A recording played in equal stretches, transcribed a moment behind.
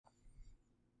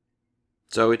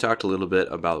So we talked a little bit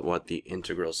about what the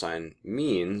integral sign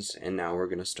means, and now we're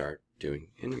going to start doing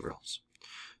integrals.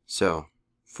 So,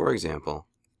 for example,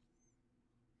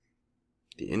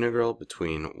 the integral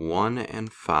between 1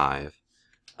 and 5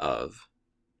 of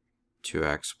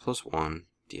 2x plus 1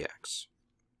 dx.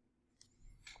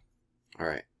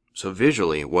 Alright, so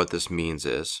visually what this means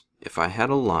is, if I had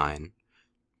a line,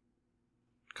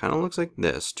 kind of looks like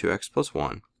this, 2x plus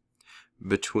 1,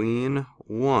 between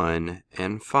 1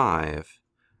 and 5,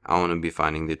 I want to be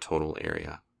finding the total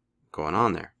area going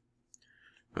on there.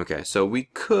 Okay, so we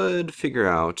could figure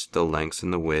out the lengths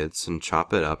and the widths and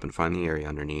chop it up and find the area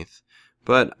underneath,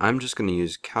 but I'm just going to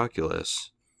use calculus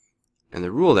and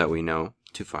the rule that we know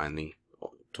to find the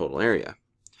total area.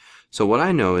 So what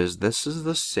I know is this is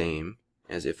the same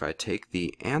as if I take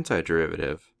the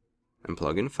antiderivative and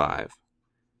plug in 5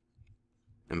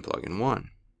 and plug in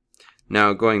 1.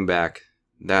 Now going back,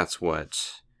 that's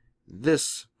what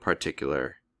this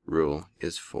particular rule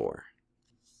is for.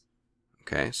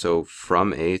 Okay, so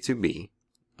from a to b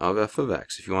of f of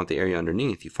x, if you want the area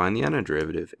underneath, you find the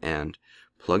antiderivative and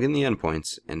plug in the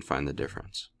endpoints and find the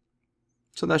difference.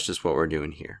 So that's just what we're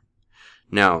doing here.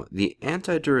 Now, the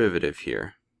antiderivative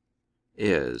here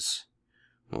is,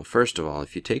 well, first of all,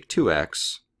 if you take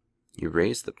 2x, you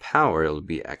raise the power, it'll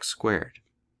be x squared.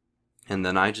 And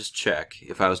then I just check,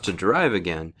 if I was to derive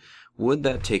again, would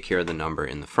that take care of the number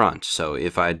in the front? So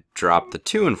if I drop the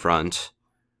 2 in front,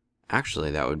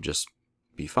 actually that would just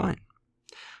be fine.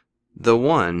 The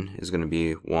 1 is going to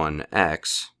be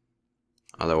 1x,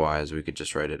 otherwise we could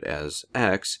just write it as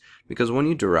x, because when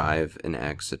you derive an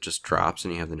x, it just drops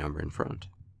and you have the number in front.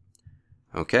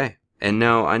 Okay, and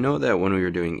now I know that when we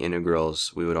were doing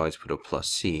integrals, we would always put a plus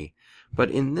c, but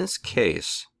in this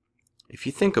case, if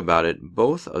you think about it,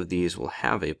 both of these will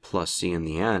have a plus c in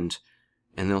the end,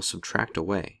 and they'll subtract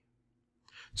away.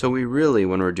 So we really,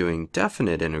 when we're doing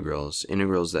definite integrals,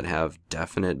 integrals that have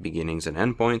definite beginnings and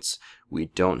endpoints, we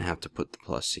don't have to put the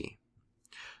plus c.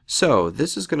 So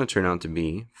this is going to turn out to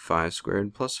be 5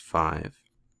 squared plus 5,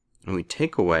 and we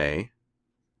take away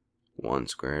 1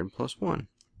 squared plus 1.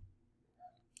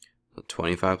 So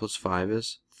 25 plus 5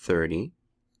 is 30.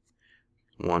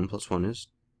 1 plus 1 is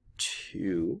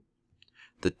 2.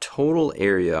 The total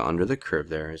area under the curve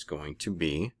there is going to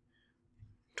be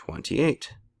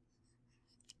 28.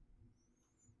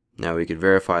 Now we could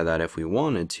verify that if we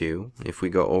wanted to. If we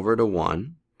go over to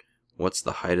 1, what's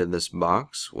the height of this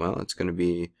box? Well, it's going to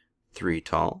be 3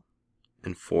 tall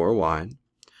and 4 wide.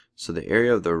 So the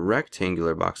area of the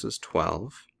rectangular box is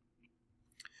 12.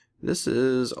 This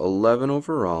is 11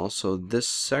 overall, so this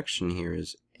section here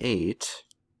is 8.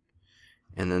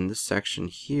 And then this section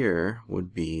here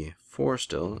would be 4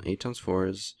 still. 8 times 4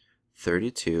 is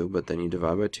 32, but then you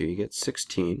divide by 2, you get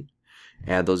 16.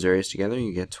 Add those areas together,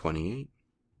 you get 28.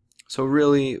 So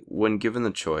really, when given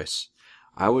the choice,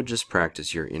 I would just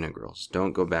practice your integrals.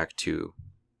 Don't go back to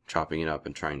chopping it up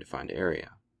and trying to find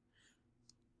area.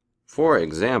 For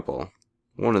example,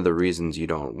 one of the reasons you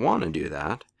don't want to do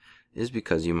that is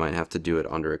because you might have to do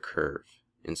it under a curve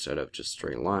instead of just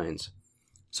straight lines.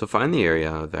 So find the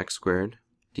area of x squared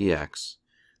dx,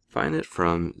 find it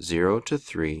from 0 to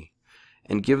 3,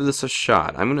 and give this a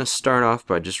shot. I'm going to start off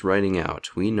by just writing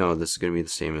out. We know this is going to be the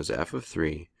same as f of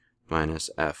 3 minus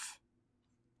f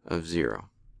of 0.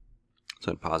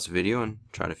 So I'd pause the video and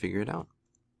try to figure it out.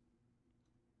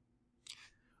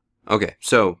 Okay,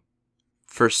 so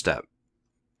first step.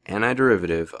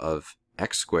 Antiderivative of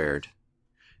x squared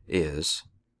is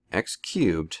x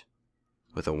cubed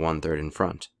with a 1/3 in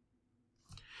front.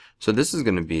 So this is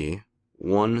going to be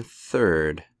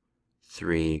 1/3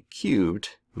 3 cubed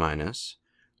minus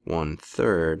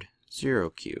 1/3 0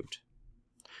 cubed.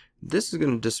 This is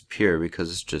going to disappear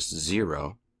because it's just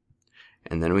 0.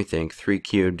 And then we think 3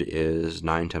 cubed is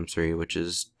 9 times 3, which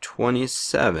is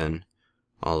 27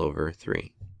 all over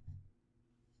 3.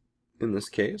 In this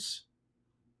case,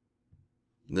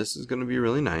 this is going to be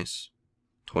really nice.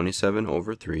 27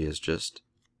 over 3 is just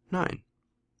 9.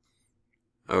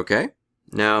 Okay,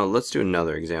 now let's do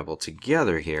another example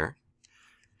together here.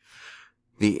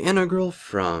 The integral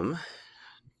from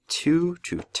 2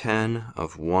 to 10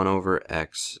 of 1 over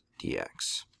x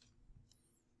dx.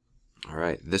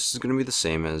 Alright, this is going to be the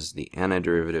same as the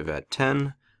antiderivative at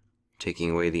 10,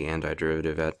 taking away the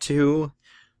antiderivative at 2.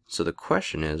 So the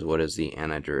question is, what is the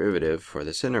antiderivative for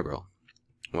this integral?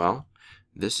 Well,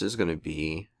 this is going to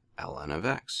be ln of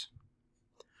x.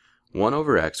 1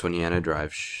 over x, when you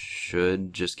antiderive,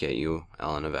 should just get you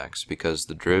ln of x, because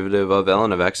the derivative of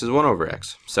ln of x is 1 over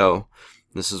x. So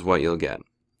this is what you'll get.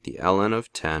 The ln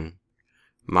of 10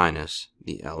 minus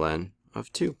the ln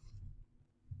of 2.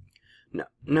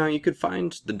 Now you could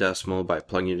find the decimal by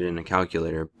plugging it in a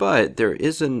calculator, but there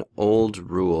is an old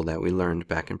rule that we learned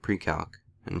back in pre-calc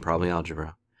and probably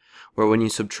algebra, where when you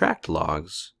subtract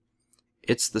logs,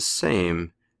 it's the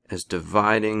same as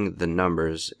dividing the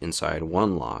numbers inside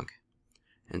one log.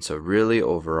 And so really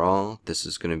overall, this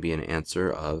is going to be an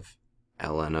answer of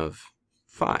ln of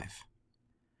 5,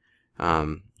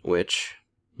 which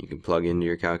you can plug into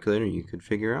your calculator and you could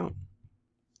figure out.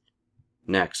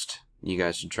 Next, you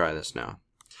guys should try this now.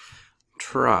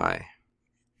 Try,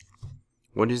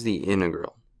 what is the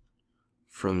integral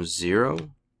from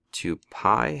 0 to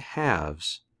pi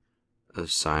halves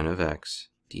of sine of x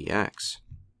dx?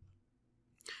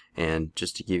 And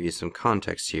just to give you some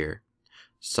context here,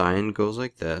 sine goes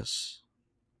like this.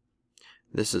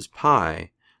 This is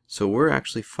pi, so we're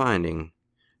actually finding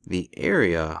the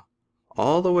area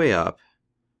all the way up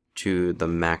to the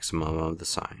maximum of the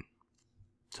sine.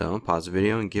 So pause the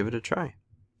video and give it a try.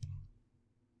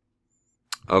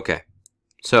 Okay,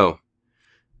 so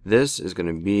this is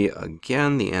going to be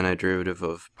again the antiderivative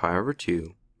of pi over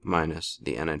 2 minus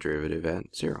the antiderivative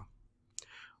at 0.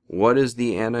 What is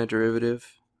the antiderivative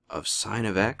of sine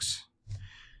of x?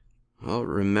 Well,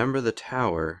 remember the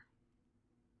tower.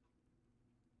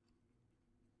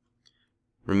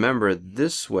 Remember,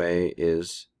 this way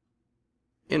is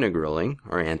integraling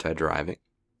or antideriving,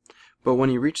 but when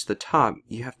you reach the top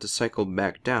you have to cycle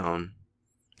back down,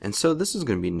 and so this is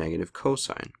going to be negative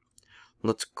cosine.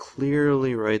 Let's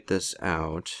clearly write this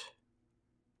out.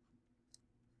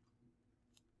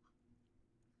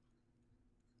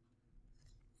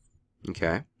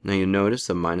 Okay, now you notice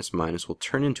the minus minus will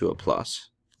turn into a plus.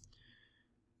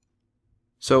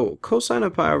 So cosine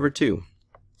of pi over 2,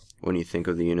 when you think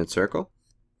of the unit circle,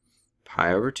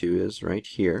 pi over 2 is right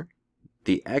here.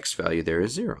 The x value there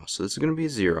is 0, so this is going to be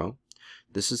 0.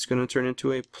 This is going to turn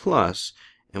into a plus,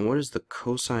 and what is the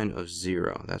cosine of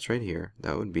 0? That's right here.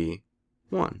 That would be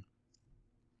 1.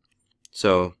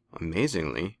 So,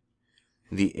 amazingly,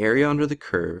 the area under the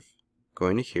curve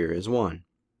going to here is 1.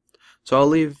 So I'll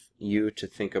leave you to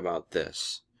think about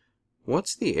this.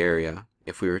 What's the area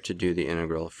if we were to do the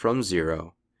integral from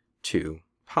 0 to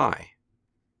pi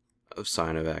of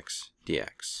sine of x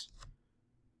dx?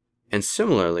 And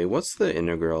similarly, what's the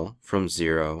integral from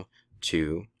 0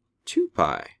 to 2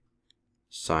 pi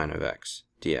sine of x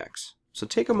dx? So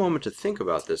take a moment to think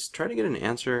about this, try to get an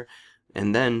answer,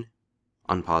 and then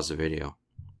unpause the video.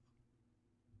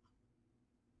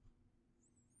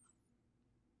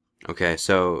 Okay,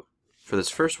 so for this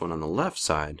first one on the left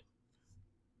side,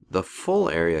 the full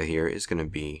area here is going to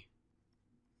be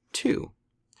 2.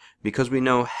 Because we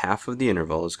know half of the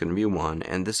interval is going to be 1,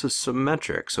 and this is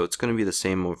symmetric, so it's going to be the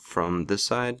same from this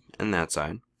side and that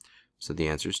side. So the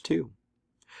answer is 2.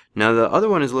 Now the other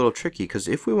one is a little tricky, because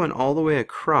if we went all the way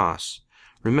across,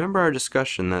 remember our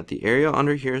discussion that the area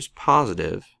under here is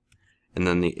positive, and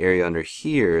then the area under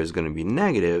here is going to be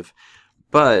negative,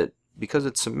 but because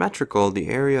it's symmetrical, the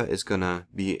area is going to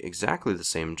be exactly the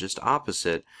same, just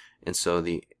opposite, and so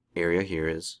the area here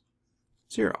is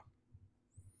 0.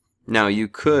 Now you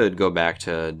could go back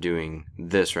to doing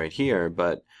this right here,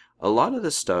 but a lot of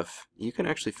this stuff you can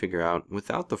actually figure out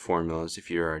without the formulas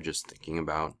if you are just thinking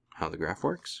about how the graph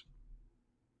works.